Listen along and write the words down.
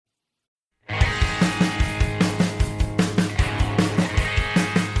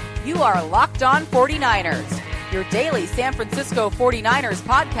are Locked On 49ers, your daily San Francisco 49ers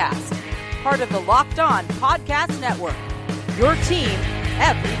podcast, part of the Locked On Podcast Network, your team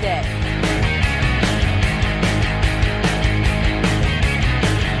every day.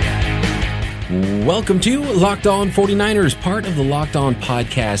 Welcome to Locked On 49ers, part of the Locked On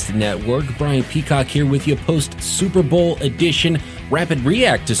Podcast Network. Brian Peacock here with you, post-Super Bowl edition, rapid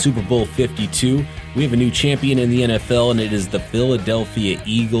react to Super Bowl 52. We have a new champion in the NFL, and it is the Philadelphia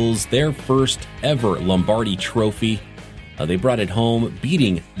Eagles, their first ever Lombardi Trophy. They brought it home,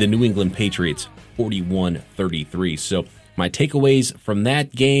 beating the New England Patriots 41-33. So my takeaways from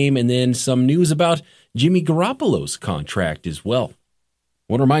that game, and then some news about Jimmy Garoppolo's contract as well.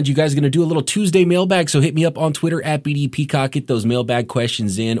 I want to remind you guys, going to do a little Tuesday mailbag, so hit me up on Twitter at BDPeacock, get those mailbag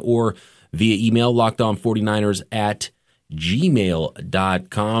questions in, or via email,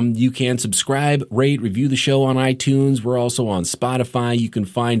 lockedon49ers@gmail.com. You can subscribe, rate, review the show on iTunes. We're also on Spotify. You can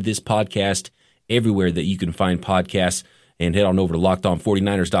find this podcast everywhere that you can find podcasts, and head on over to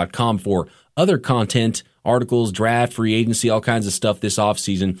lockedon49ers.com for other content, articles, draft, free agency, all kinds of stuff this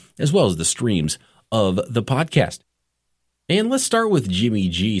offseason, as well as the streams of the podcast. And let's start with Jimmy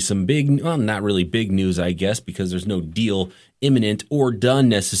G. Some big, well, not really big news, I guess, because there's no deal imminent or done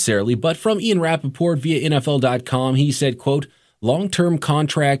necessarily. But from Ian Rappaport via NFL.com, he said, quote, long-term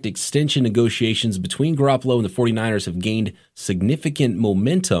contract extension negotiations between Garoppolo and the 49ers have gained significant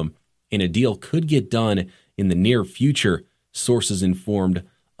momentum, and a deal could get done in the near future, sources informed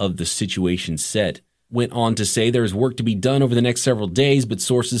of the situation said. Went on to say there's work to be done over the next several days, but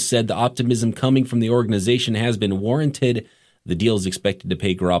sources said the optimism coming from the organization has been warranted. The deal is expected to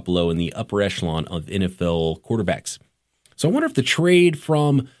pay Garoppolo in the upper echelon of NFL quarterbacks. So I wonder if the trade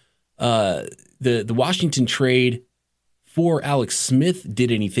from the Washington trade for Alex Smith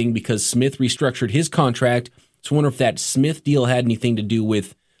did anything, because Smith restructured his contract. So I wonder if that Smith deal had anything to do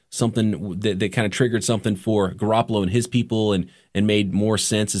with something that kind of triggered something for Garoppolo and his people, and made more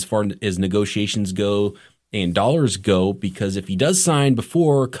sense as far as negotiations go and dollars go, because if he does sign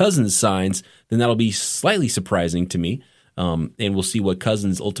before Cousins signs, then that'll be slightly surprising to me. And we'll see what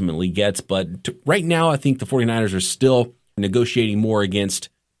Cousins ultimately gets. But right now, I think the 49ers are still negotiating more against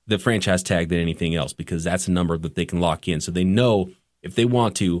the franchise tag than anything else, because that's a number that they can lock in. So they know if they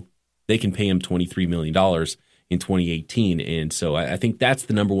want to, they can pay him $23 million in 2018. And so I think that's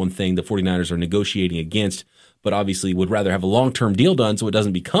the number one thing the 49ers are negotiating against, but obviously would rather have a long-term deal done so it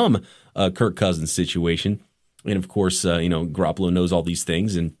doesn't become a Kirk Cousins situation. And of course, Garoppolo knows all these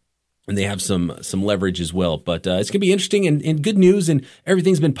things, and they have some leverage as well. But it's going to be interesting and good news, and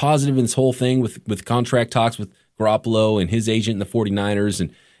everything's been positive in this whole thing with contract talks with Garoppolo and his agent and the 49ers.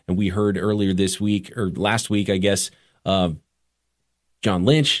 And we heard earlier this week, or last week, I guess, John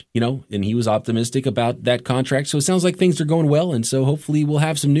Lynch, and he was optimistic about that contract. So it sounds like things are going well, and so hopefully we'll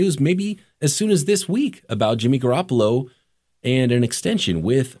have some news maybe as soon as this week about Jimmy Garoppolo and an extension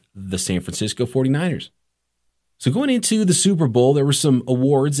with the San Francisco 49ers. So going into the Super Bowl, there were some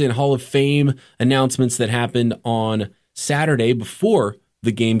awards and Hall of Fame announcements that happened on Saturday before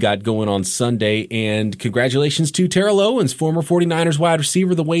the game got going on Sunday. And congratulations to Terrell Owens, former 49ers wide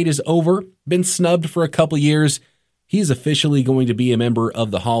receiver. The wait is over. Been snubbed for a couple years. He's officially going to be a member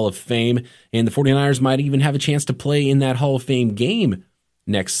of the Hall of Fame. And the 49ers might even have a chance to play in that Hall of Fame game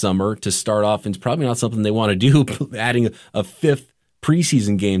next summer to start off. And it's probably not something they want to do, adding a fifth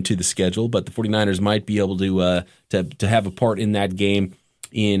preseason game to the schedule, but the 49ers might be able to have a part in that game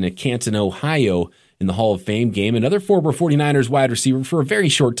in Canton, Ohio, in the Hall of Fame game. Another former 49ers wide receiver for a very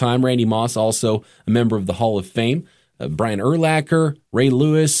short time, Randy Moss, also a member of the Hall of Fame. Brian Urlacher, Ray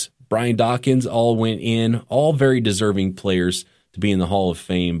Lewis, Brian Dawkins all went in, all very deserving players to be in the Hall of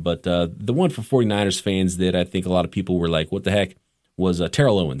Fame. But the one for 49ers fans that I think a lot of people were like, what the heck, was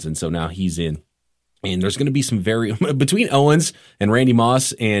Terrell Owens, and so now he's in. And there's going to be some between Owens and Randy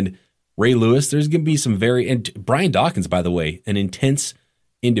Moss and Ray Lewis, there's going to be and Brian Dawkins, by the way, an intense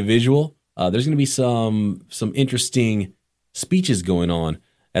individual. There's going to be some interesting speeches going on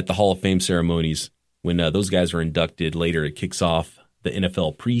at the Hall of Fame ceremonies when those guys are inducted later. It kicks off the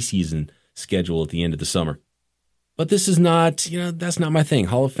NFL preseason schedule at the end of the summer. But this is not, that's not my thing.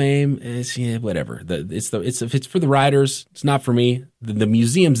 Hall of Fame is, whatever. It's for the writers. It's not for me. The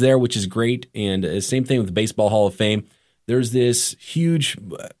museum's there, which is great. And same thing with the Baseball Hall of Fame. There's this huge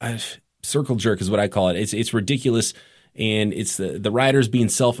circle jerk is what I call it. It's ridiculous, and it's the writers being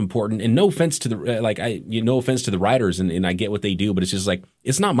self-important. And no offense to no offense to the writers, and I get what they do, but it's just like,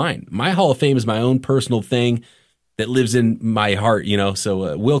 it's not mine. My Hall of Fame is my own personal thing that lives in my heart,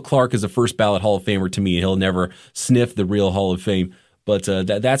 So Will Clark is a first ballot Hall of Famer to me. He'll never sniff the real Hall of Fame. But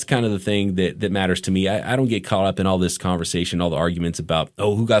that's kind of the thing that matters to me. I don't get caught up in all this conversation, all the arguments about,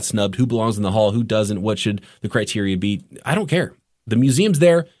 who got snubbed, who belongs in the Hall, who doesn't, what should the criteria be. I don't care. The museum's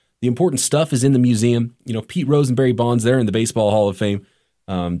there. The important stuff is in the museum. Pete Rose and Barry Bonds, they're in the Baseball Hall of Fame.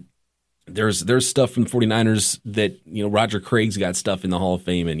 There's stuff from the 49ers that, Roger Craig's got stuff in the Hall of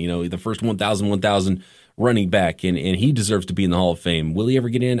Fame, and, the first 1,000 running back, and he deserves to be in the Hall of Fame. Will he ever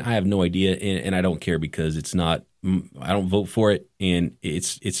get in? I have no idea, and I don't care because it's not. I don't vote for it, and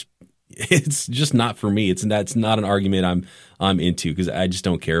it's just not for me. That's not an argument I'm into because I just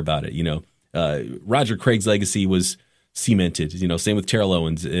don't care about it. Roger Craig's legacy was cemented. Same with Terrell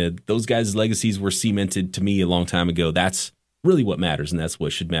Owens. Those guys' legacies were cemented to me a long time ago. That's really what matters, and that's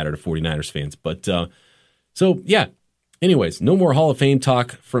what should matter to 49ers fans. But so yeah. Anyways, no more Hall of Fame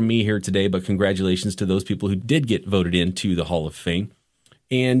talk from me here today, but congratulations to those people who did get voted into the Hall of Fame.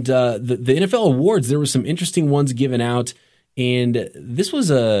 And the NFL awards, there were some interesting ones given out, and this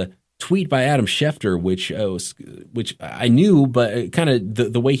was a tweet by Adam Schefter, which I knew, but kind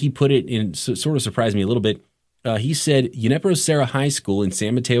of the way he put it sort of surprised me a little bit. He said, Junipero Serra High School in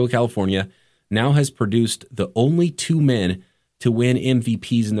San Mateo, California, now has produced the only two men to win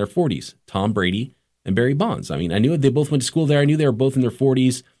MVPs in their 40s, Tom Brady and Barry Bonds. I mean, I knew they both went to school there. I knew they were both in their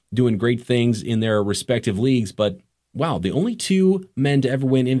 40s doing great things in their respective leagues, but wow, the only two men to ever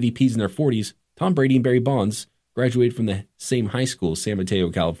win MVPs in their 40s, Tom Brady and Barry Bonds, graduated from the same high school, San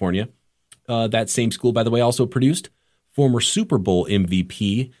Mateo, California. That same school, by the way, also produced former Super Bowl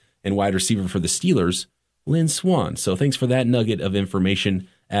MVP and wide receiver for the Steelers, Lynn Swann. So thanks for that nugget of information,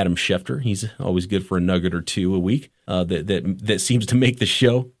 Adam Schefter. He's always good for a nugget or two a week that seems to make the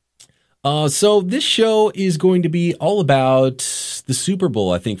show. So this show is going to be all about the Super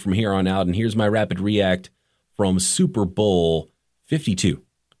Bowl, I think, from here on out. And here's my rapid react from Super Bowl 52.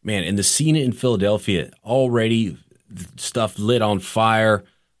 Man, and the scene in Philadelphia, already stuff lit on fire.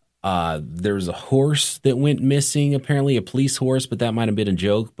 There's a horse that went missing, apparently a police horse, but that might have been a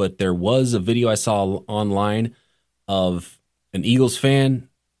joke. But there was a video I saw online of an Eagles fan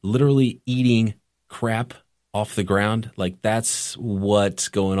literally eating crap off the ground. Like, that's what's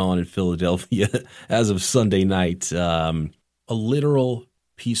going on in Philadelphia as of Sunday night. A literal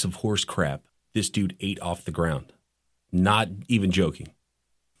piece of horse crap this dude ate off the ground. Not even joking.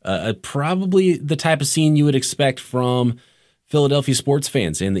 Probably the type of scene you would expect from Philadelphia sports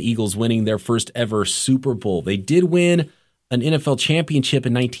fans and the Eagles winning their first ever Super Bowl. They did win an NFL championship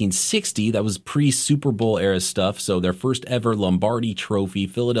in 1960. That was pre-Super Bowl era stuff. So their first ever Lombardi Trophy,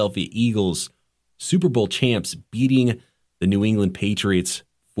 Philadelphia Eagles Super Bowl champs beating the New England Patriots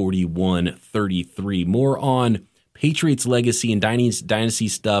 41-33. More on Patriots legacy and dynasty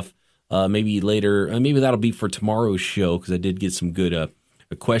stuff maybe later. Maybe that'll be for tomorrow's show because I did get some good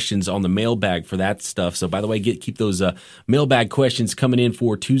questions on the mailbag for that stuff. So by the way, keep those mailbag questions coming in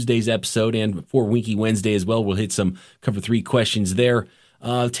for Tuesday's episode and for Winky Wednesday as well. We'll hit some cover 3 questions there.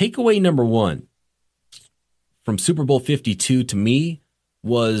 Takeaway number 1 from Super Bowl 52 to me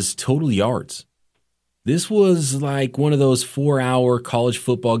was total yards. This was like one of those 4-hour college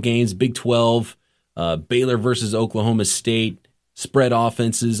football games, Big 12, Baylor versus Oklahoma State, spread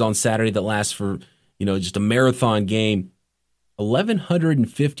offenses on Saturday that lasts for, just a marathon game.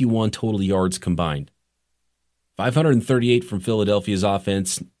 1,151 total yards combined. 538 from Philadelphia's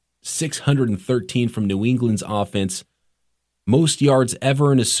offense, 613 from New England's offense. Most yards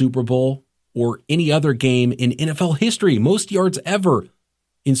ever in a Super Bowl or any other game in NFL history. Most yards ever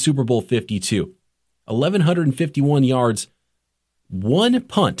in Super Bowl 52. 1,151 yards. One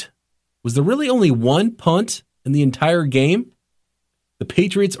punt. Was there really only one punt in the entire game? The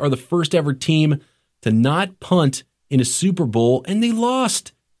Patriots are the first ever team to not punt in a Super Bowl, and they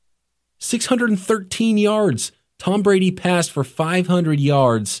lost. 613 yards. Tom Brady passed for 500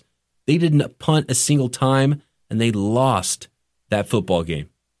 yards. They didn't punt a single time, and they lost that football game.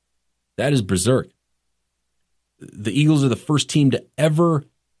 That is berserk. The Eagles are the first team to ever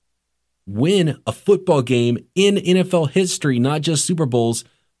win a football game in NFL history, not just Super Bowls,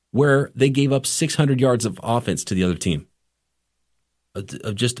 where they gave up 600 yards of offense to the other team.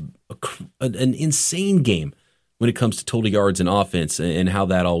 Just an insane game when it comes to total yards and offense and how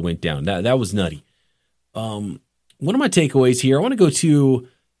that all went down. That was nutty. One of my takeaways here, I want to go to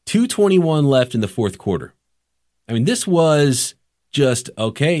 2:21 left in the fourth quarter. I mean, this was just,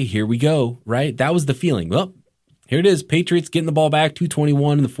 okay, here we go, right? That was the feeling. Well, here it is. Patriots getting the ball back,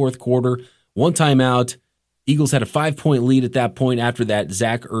 2:21 in the fourth quarter. One timeout. Eagles had a 5-point lead at that point after that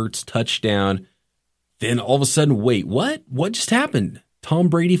Zach Ertz touchdown. Then all of a sudden, wait, what? What just happened? Tom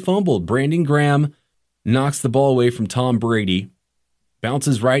Brady fumbled. Brandon Graham knocks the ball away from Tom Brady,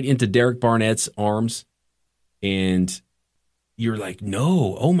 bounces right into Derek Barnett's arms, and you're like,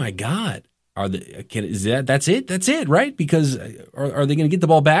 no, oh my God. That's it, right? Because are they going to get the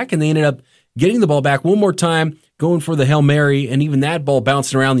ball back? And they ended up getting the ball back one more time, going for the Hail Mary, and even that ball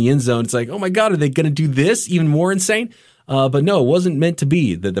bouncing around the end zone. It's like, oh my God, are they going to do this? Even more insane? But no, it wasn't meant to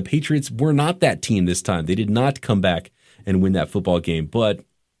be. The Patriots were not that team this time. They did not come back and win that football game. But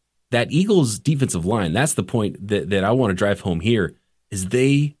that Eagles defensive line, that's the point that I want to drive home here, is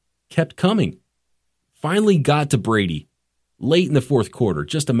they kept coming. Finally got to Brady late in the fourth quarter.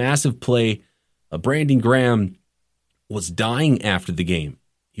 Just a massive play. Brandon Graham was dying after the game.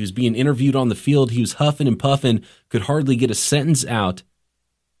 He was being interviewed on the field. He was huffing and puffing, could hardly get a sentence out.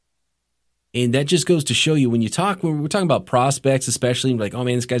 And that just goes to show you when we're talking about prospects, especially like, oh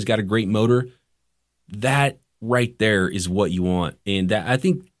man, this guy's got a great motor. That right there is what you want. And that, I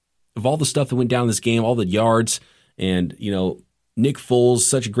think of all the stuff that went down in this game, all the yards and, Nick Foles,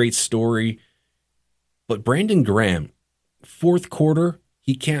 such a great story. But Brandon Graham, fourth quarter,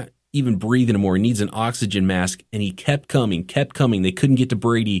 he can't even breathe anymore. He needs an oxygen mask, and he kept coming. They couldn't get to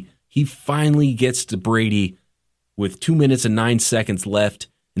Brady. He finally gets to Brady with 2 minutes and 9 seconds left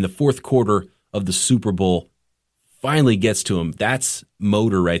in the fourth quarter of the Super Bowl. Finally gets to him. That's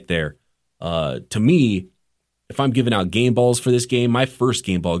motor right there. To me, if I'm giving out game balls for this game, my first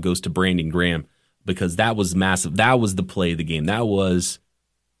game ball goes to Brandon Graham because that was massive. That was the play of the game. That was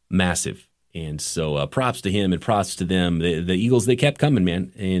massive. And so props to him and props to them. The Eagles, they kept coming,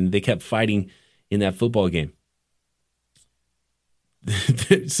 man, and they kept fighting in that football game.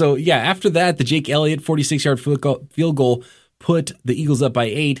 So, yeah, after that, the Jake Elliott 46-yard field goal put the Eagles up by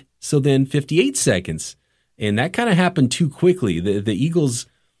 8, so then 58 seconds. And that kind of happened too quickly. The Eagles,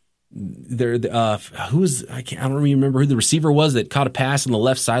 I don't remember who the receiver was that caught a pass on the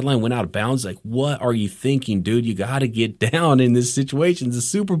left sideline, went out of bounds. Like, what are you thinking, dude? You got to get down in this situation. It's a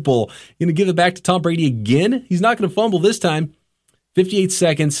Super Bowl. You're going to give it back to Tom Brady again? He's not going to fumble this time. 58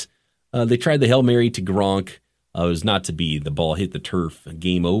 seconds. They tried the Hail Mary to Gronk. It was not to be. The ball hit the turf.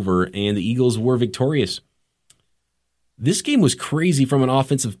 Game over, and the Eagles were victorious. This game was crazy from an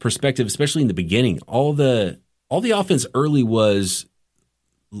offensive perspective, especially in the beginning. All the offense early was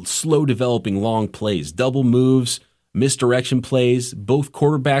slow developing long plays, double moves, misdirection plays. Both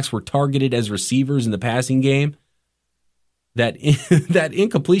quarterbacks were targeted as receivers in the passing game. That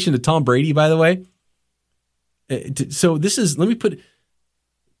incompletion to Tom Brady, by the way. So this is, let me put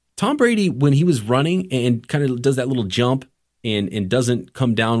Tom Brady, when he was running and kind of does that little jump and doesn't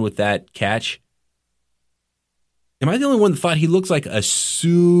come down with that catch. Am I the only one that thought he looks like a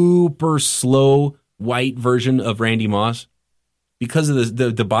super slow white version of Randy Moss? Because of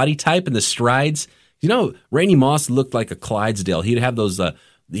the body type and the strides. Randy Moss looked like a Clydesdale. He'd have those,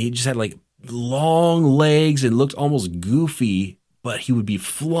 he just had like long legs and looked almost goofy, but he would be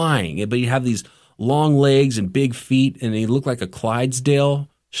flying. But he'd have these long legs and big feet, and he looked like a Clydesdale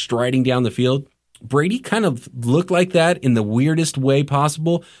striding down the field. Brady kind of looked like that in the weirdest way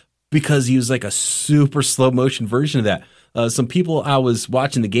possible because he was like a super slow motion version of that. Some people I was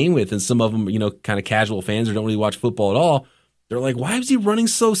watching the game with, and some of them, kind of casual fans or don't really watch football at all, they're like, why is he running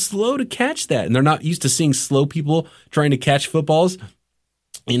so slow to catch that? And they're not used to seeing slow people trying to catch footballs.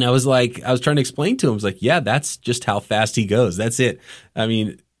 And I was trying to explain to him, I was like, yeah, that's just how fast he goes. That's it. I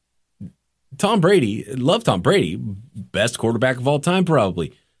mean, Tom Brady, love Tom Brady, best quarterback of all time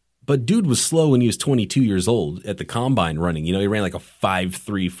probably. But dude was slow when he was 22 years old at the combine running. He ran like a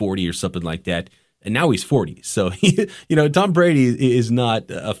 5.3 40 or something like that. And now he's 40. So, Tom Brady is not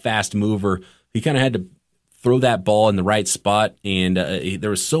a fast mover. He kind of had to throw that ball in the right spot. And there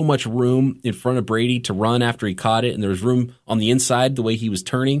was so much room in front of Brady to run after he caught it. And there was room on the inside the way he was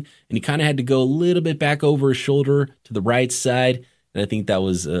turning. And he kind of had to go a little bit back over his shoulder to the right side. And I think that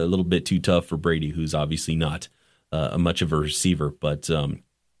was a little bit too tough for Brady, who's obviously not much of a receiver. But am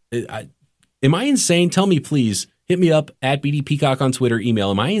I insane? Tell me, please. Hit me up at BD Peacock on Twitter,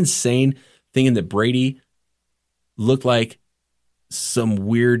 email. Am I insane thinking that Brady looked like some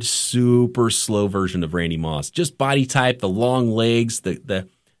weird, super slow version of Randy Moss? Just body type, the long legs, the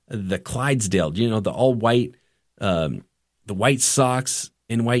Clydesdale, the all white, the white socks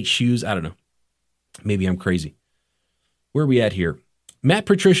and white shoes. I don't know. Maybe I'm crazy. Where are we at here? Matt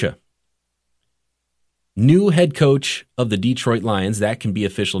Patricia, new head coach of the Detroit Lions. That can be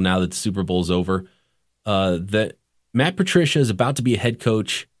official now that the Super Bowl's over. That Matt Patricia is about to be a head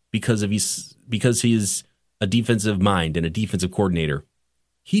coach because he's a defensive mind and a defensive coordinator.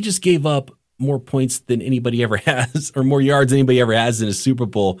 He just gave up more points than anybody ever has, or more yards than anybody ever has in a Super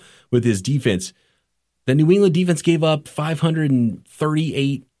Bowl with his defense. The New England defense gave up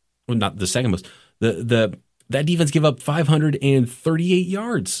 538. Well, not the second most. That defense gave up 538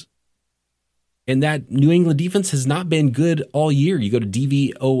 yards. And that New England defense has not been good all year. You go to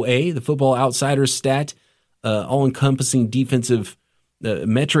DVOA, the Football Outsiders stat, all-encompassing defensive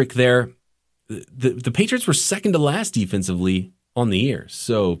metric there. The Patriots were second to last defensively on the year.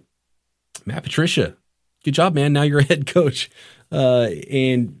 So, Matt Patricia, good job, man. Now you're a head coach.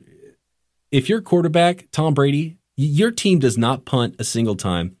 And if you're quarterback, Tom Brady, your team does not punt a single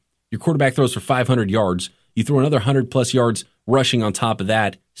time. Your quarterback throws for 500 yards. You throw another 100-plus yards rushing on top of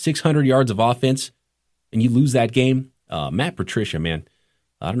that, 600 yards of offense, and you lose that game. Matt Patricia, man,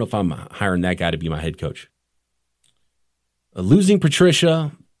 I don't know if I'm hiring that guy to be my head coach. Losing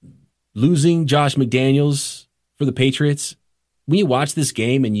Patricia, losing Josh McDaniels for the Patriots, when you watch this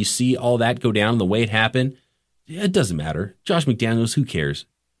game and you see all that go down the way it happened, it doesn't matter. Josh McDaniels, who cares?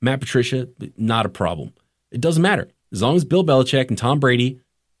 Matt Patricia, not a problem. It doesn't matter. As long as Bill Belichick and Tom Brady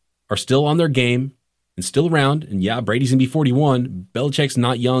are still on their game and still around, and yeah, Brady's going to be 41. Belichick's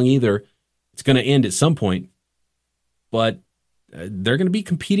not young either. It's going to end at some point. But they're going to be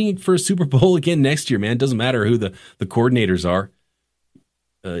competing for a Super Bowl again next year, man. It doesn't matter who the coordinators are.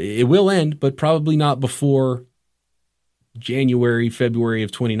 It will end, but probably not before January, February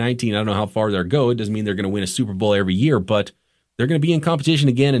of 2019. I don't know how far they'll go. It doesn't mean they're going to win a Super Bowl every year, but they're going to be in competition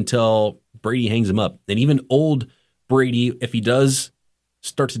again until Brady hangs them up. And even old Brady, if he does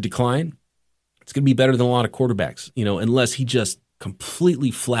start to decline, it's going to be better than a lot of quarterbacks, unless he just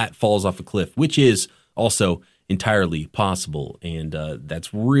completely flat falls off a cliff, which is also entirely possible. And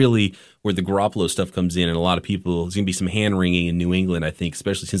that's really where the Garoppolo stuff comes in. And a lot of people, there's going to be some hand-wringing in New England, I think,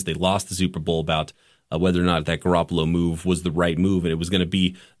 especially since they lost the Super Bowl, about whether or not that Garoppolo move was the right move. And it was going to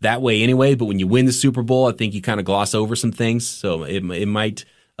be that way anyway. But when you win the Super Bowl, I think you kind of gloss over some things. So it might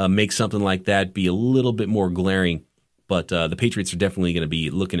make something like that be a little bit more glaring. But the Patriots are definitely going to be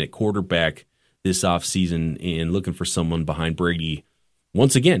looking at quarterback this offseason and looking for someone behind Brady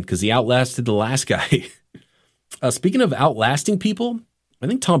once again, because he outlasted the last guy. Speaking of outlasting people, I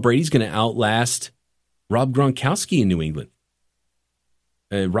think Tom Brady's going to outlast Rob Gronkowski in New England.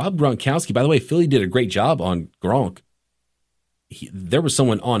 Rob Gronkowski, by the way, Philly did a great job on Gronk. There was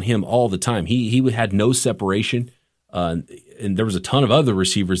someone on him all the time. He had no separation, and there was a ton of other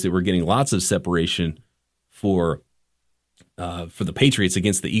receivers that were getting lots of separation for the Patriots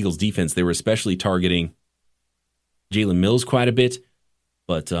against the Eagles defense. They were especially targeting Jalen Mills quite a bit.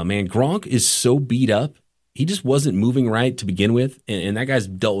 But, man, Gronk is so beat up. He just wasn't moving right to begin with, and that guy's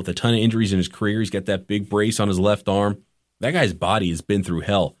dealt with a ton of injuries in his career. He's got that big brace on his left arm. That guy's body has been through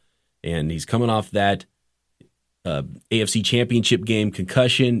hell, and he's coming off that AFC Championship game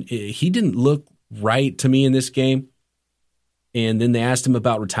concussion. He didn't look right to me in this game, and then they asked him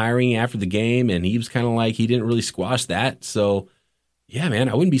about retiring after the game, and he was kind of like he didn't really squash that. So, yeah, man,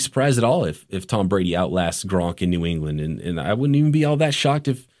 I wouldn't be surprised at all if Tom Brady outlasts Gronk in New England, and I wouldn't even be all that shocked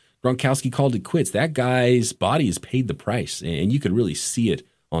if Gronkowski called it quits. That guy's body has paid the price, and you could really see it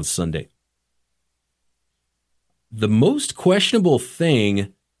on Sunday. The most questionable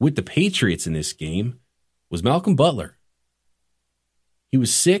thing with the Patriots in this game was Malcolm Butler. He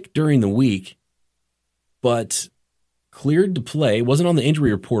was sick during the week, but cleared to play. Wasn't on the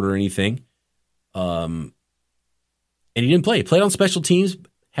injury report or anything. And he didn't play. He played on special teams,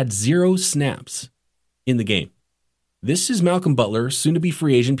 had 0 snaps in the game. This is Malcolm Butler, soon to be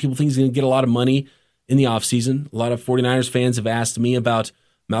free agent. People think he's going to get a lot of money in the offseason. A lot of 49ers fans have asked me about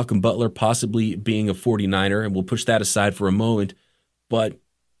Malcolm Butler possibly being a 49er, and we'll push that aside for a moment. But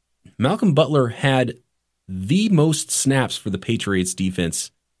Malcolm Butler had the most snaps for the Patriots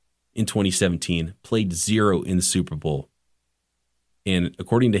defense in 2017, played 0 in the Super Bowl. And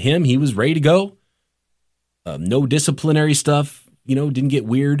according to him, he was ready to go. No disciplinary stuff, didn't get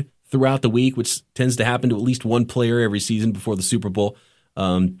weird throughout the week, which tends to happen to at least one player every season before the Super Bowl.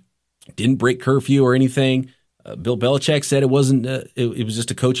 Didn't break curfew or anything. Bill Belichick said it wasn't. It was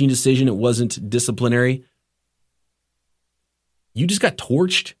just a coaching decision. It wasn't disciplinary. You just got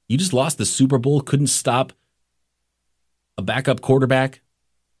torched. You just lost the Super Bowl. Couldn't stop a backup quarterback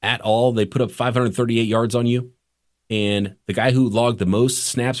at all. They put up 538 yards on you, and the guy who logged the most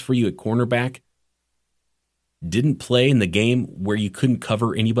snaps for you at cornerback didn't play in the game where you couldn't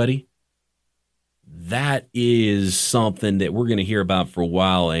cover anybody. That is something that we're going to hear about for a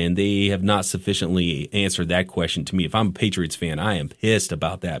while, and they have not sufficiently answered that question to me. If I'm a Patriots fan, I am pissed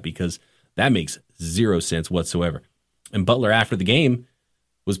about that because that makes 0 sense whatsoever. And Butler, after the game,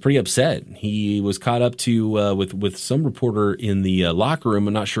 was pretty upset. He was caught up to with some reporter in the locker room.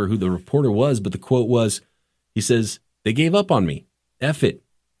 I'm not sure who the reporter was, but the quote was, he says, "They gave up on me. F it.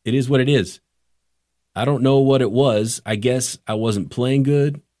 It is what it is. I don't know what it was. I guess I wasn't playing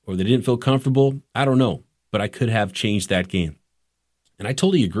good or they didn't feel comfortable. I don't know, but I could have changed that game." And I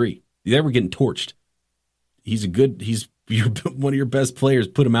totally agree. They were getting torched. He's one of your best players.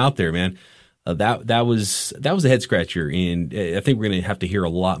 Put him out there, man. That was a head scratcher, and I think we're going to have to hear a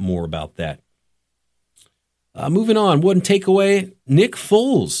lot more about that. Moving on, one takeaway: Nick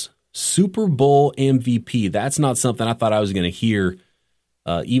Foles, Super Bowl MVP. That's not something I thought I was going to hear,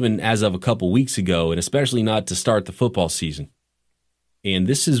 even as of a couple weeks ago, and especially not to start the football season. And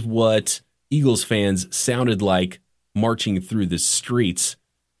this is what Eagles fans sounded like marching through the streets.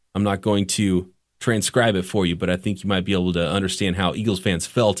 I'm not going to transcribe it for you, but I think you might be able to understand how Eagles fans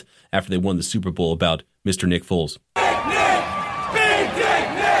felt after they won the Super Bowl about Mr. Nick Foles. Big Nick! Big Dick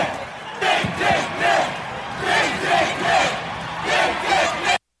Nick! Big Dick Nick! Big Dick Nick! Big Dick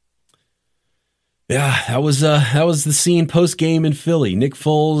Nick! Yeah, that was the scene post-game in Philly. Nick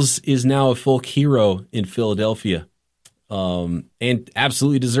Foles is now a folk hero in Philadelphia, and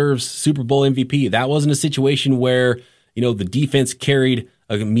absolutely deserves Super Bowl MVP. That wasn't a situation where, the defense carried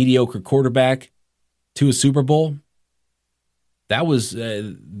a mediocre quarterback to a Super Bowl. That was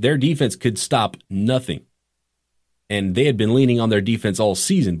their defense could stop nothing, and they had been leaning on their defense all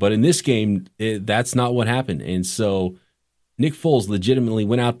season. But in this game, that's not what happened, and so Nick Foles legitimately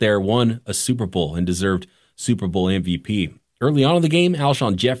went out there, won a Super Bowl, and deserved Super Bowl MVP. Early on in the game,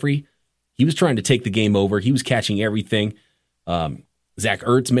 Alshon Jeffrey, he was trying to take the game over. He was catching everything. Zach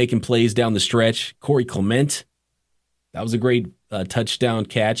Ertz making plays down the stretch. Corey Clement, that was a great touchdown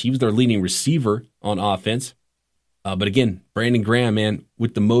catch. He was their leading receiver on offense. But again, Brandon Graham, man,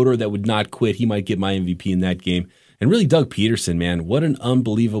 with the motor that would not quit, he might get my MVP in that game. And really, Doug Peterson, man, what an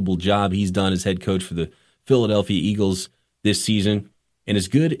unbelievable job he's done as head coach for the Philadelphia Eagles this season. And as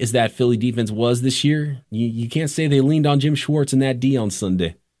good as that Philly defense was this year, you can't say they leaned on Jim Schwartz and that D on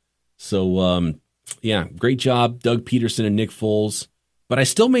Sunday. So, yeah, great job, Doug Peterson and Nick Foles. But I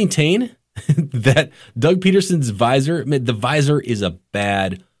still maintain that Doug Peterson's visor, the visor is a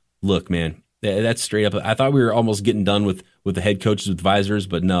bad look, man. That's straight up. I thought we were almost getting done with the head coaches with visors,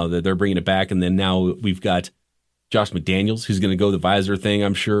 but no, they're bringing it back. And then now we've got Josh McDaniels, who's going to go the visor thing,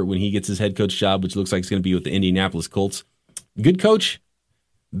 I'm sure, when he gets his head coach job, which looks like it's going to be with the Indianapolis Colts. Good coach,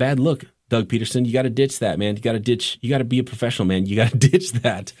 bad look. Doug Peterson, you got to ditch that, man. You got to be a professional, man. You got to ditch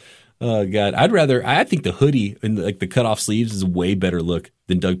that. Oh, God. I think the hoodie and the cutoff sleeves is a way better look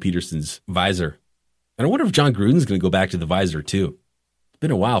than Doug Peterson's visor. And I wonder if John Gruden's going to go back to the visor, too. It's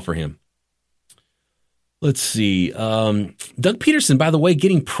been a while for him. Let's see. Doug Peterson, by the way,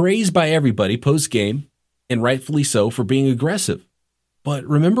 getting praised by everybody post-game, and rightfully so, for being aggressive. But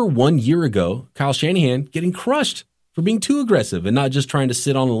remember 1 year ago, Kyle Shanahan getting crushed for being too aggressive and not just trying to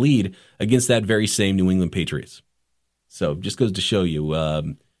sit on a lead against that very same New England Patriots. So just goes to show you,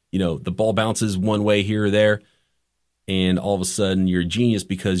 the ball bounces one way here or there, and all of a sudden you're a genius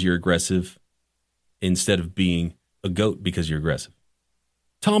because you're aggressive instead of being a GOAT because you're aggressive.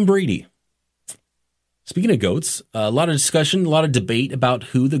 Tom Brady. Speaking of GOATs, a lot of discussion, a lot of debate about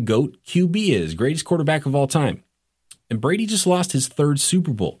who the GOAT QB is, greatest quarterback of all time. And Brady just lost his third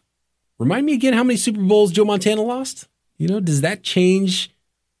Super Bowl. Remind me again how many Super Bowls Joe Montana lost? Does that change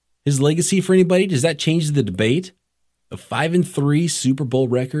his legacy for anybody? Does that change the debate? A 5-3 Super Bowl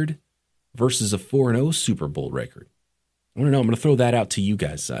record versus a 4-0 Super Bowl record. I want to know. I'm going to throw that out to you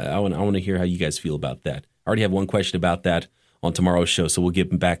guys. I want to hear how you guys feel about that. I already have one question about that on tomorrow's show, so we'll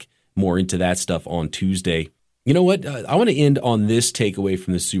get back more into that stuff on Tuesday. You know what? I want to end on this takeaway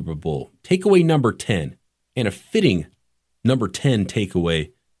from the Super Bowl. Takeaway number 10, and a fitting number 10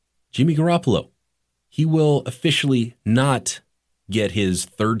 takeaway, Jimmy Garoppolo. He will officially not get his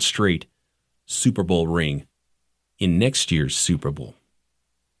third straight Super Bowl ring in next year's Super Bowl.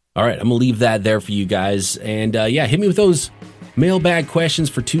 All right, I'm going to leave that there for you guys. And hit me with those mailbag questions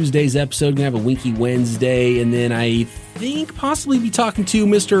for Tuesday's episode. Going to have a Winky Wednesday. And then I think possibly be talking to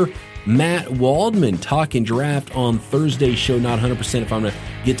Mr. Matt Waldman, talking draft on Thursday's show. Not 100% if I'm going to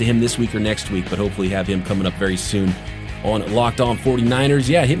get to him this week or next week, but hopefully have him coming up very soon on Locked On 49ers.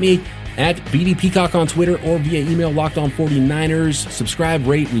 Yeah, hit me at BD Peacock on Twitter or via email, Locked On 49ers. Subscribe,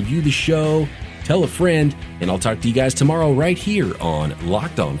 rate, review the show. Tell a friend, and I'll talk to you guys tomorrow right here on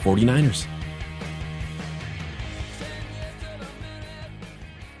Locked On 49ers.